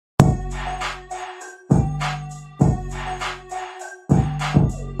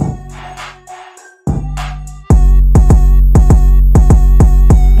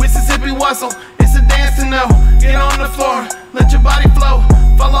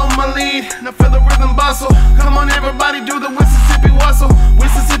now feel the rhythm bustle. Come on everybody, do the Wississippi Wustle.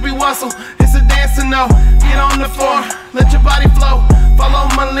 Wississippi Wustle, it's a dance to know. Get on the floor, let your body flow. Follow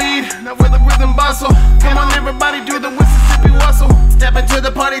my lead, now feel the rhythm bustle. Come on everybody, do the Mississippi Wustle. Step into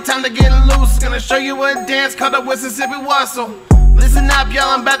the party, time to get loose. Gonna show you a dance called the Mississippi Wustle. Listen up y'all,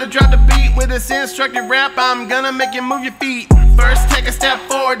 I'm about to drop the beat. With this instructed rap, I'm gonna make you move your feet. First take a step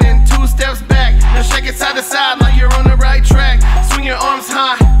forward, then 2 steps back. Now shake it side to side like you're on the right track. Swing your arms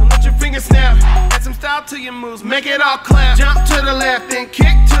high, and let your fingers snap. Add some style to your moves, make it all clap. Jump to the left, then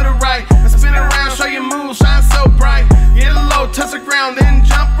kick to the right. Now spin around, show your moves, shine so bright. Get low, touch the ground, then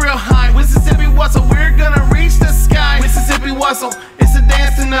jump real high. Mississippi Wustle, we're gonna reach the sky. Mississippi Wustle, it's a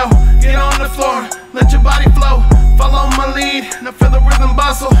dance to know. Get on the floor, let your body flow. Follow my lead, now feel the rhythm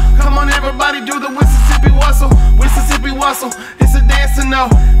bustle. Come on everybody, do the Mississippi Wustle. Mississippi Wustle, it's a dance to know.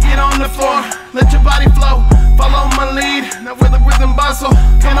 Get on the floor, let your body flow. Follow my lead, now feel the rhythm bustle.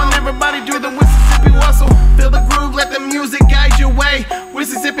 Come on everybody, do the Mississippi Wustle. Feel the groove, let the music guide your way.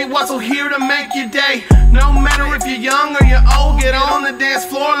 Mississippi Wustle, here to make your day. No matter if you're young or you're old, get on the dance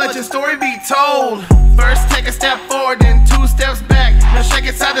floor, let your story be told. First take a step forward, then 2 steps back. Now shake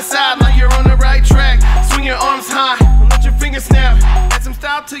it side to side like you're on the right track. Swing your arms high, and let your fingers snap. Add some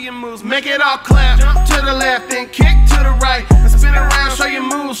style to your moves, make it all clap. Jump to the left, then kick to the right. Now spin around, show your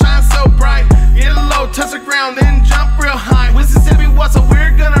moves, shine so bright. Get low, touch the ground, then jump real high. Mississippi Wustle,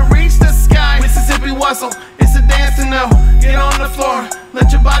 we're gonna reach the sky. Mississippi Wustle, it's a dance to know. Get on the floor,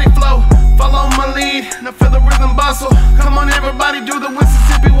 let your body flow. Follow my lead, now feel the rhythm bustle. Come on everybody, do the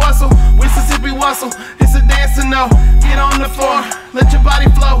Mississippi Wustle. Mississippi Wustle, it's a dance to know. Get on the floor, let your body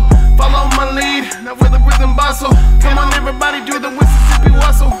flow. Follow my lead, now feel the rhythm bustle. Come on everybody, do the Mississippi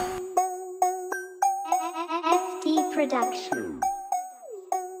Wustle. Steez Production.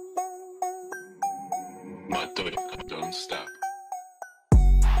 My thought, don't stop.